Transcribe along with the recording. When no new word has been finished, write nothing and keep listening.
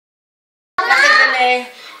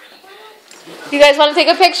You guys want to take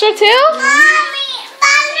a picture too?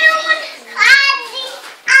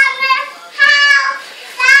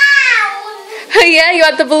 Yeah, you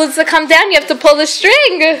want the balloons to come down, you have to pull the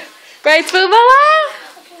string. Right, Bubala?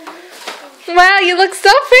 Wow, you look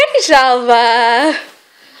so pretty, Shalva.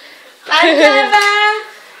 Bye, Shalva.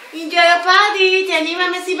 Enjoy your party. תהני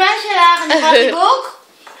מהמסיבה שלך. אני יכולה חיבוק?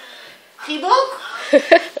 חיבוק?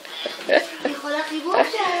 אני יכולה חיבוק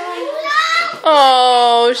שלך?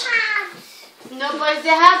 Oh. No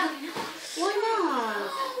birthday hug? Why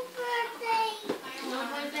not? No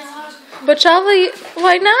birthday hug. But Shalva,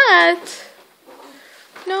 why not?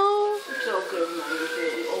 No. It's okay,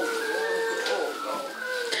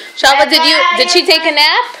 Shalva, did she take a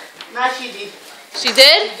nap? No, she did. She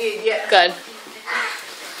did? She did, yeah. Good.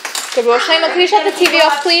 Good. Roshana, can you shut the TV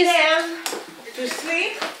off, please? To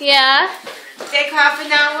sleep. Yeah. Take half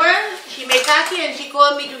an hour. She made kaki and she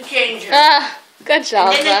called me to change her. Ah, good,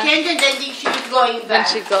 Shalva. And then I changed her, then she's going Then back.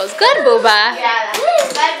 she goes. Good, Booba. Yeah.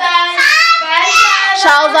 Bye-bye. Bye,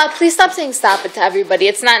 Shalva, please stop saying stop it to everybody.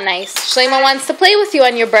 It's not nice. Shlema wants to play with you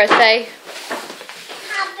on your birthday.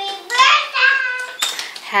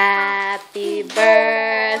 Happy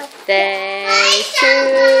birthday to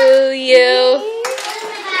you.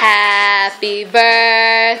 Happy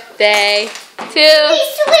birthday to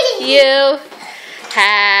you.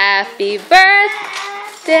 Happy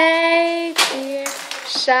birthday, dear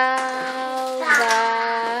Shalva.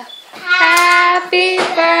 Happy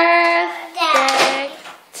birthday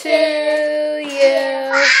to you.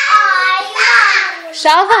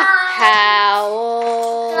 Shalva, how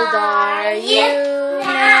old are you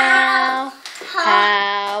now?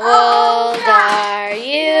 How old are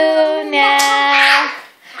you now?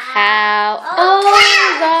 How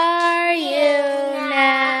old are you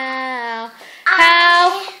now? How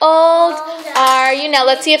old are you now?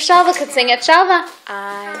 Let's see if Shalva can sing it. Shalva.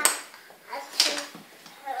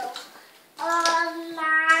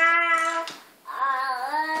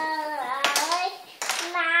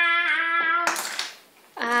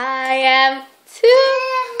 I am 2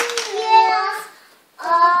 years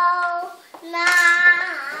old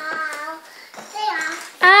now.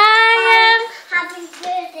 I Happy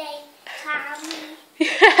birthday, Tommy.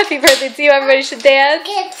 am. Happy birthday to you. Everybody should dance.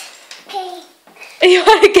 Get cake. You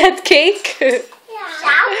want to get cake? Yeah.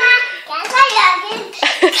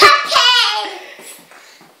 Cupcakes.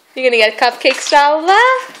 You're going to get cupcakes, Shalva?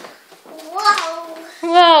 Whoa.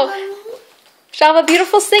 Whoa. Shalva,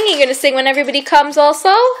 beautiful singing. You're going to sing when everybody comes also?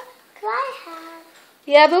 Could I have?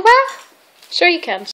 Yeah, Booba? Sure you can.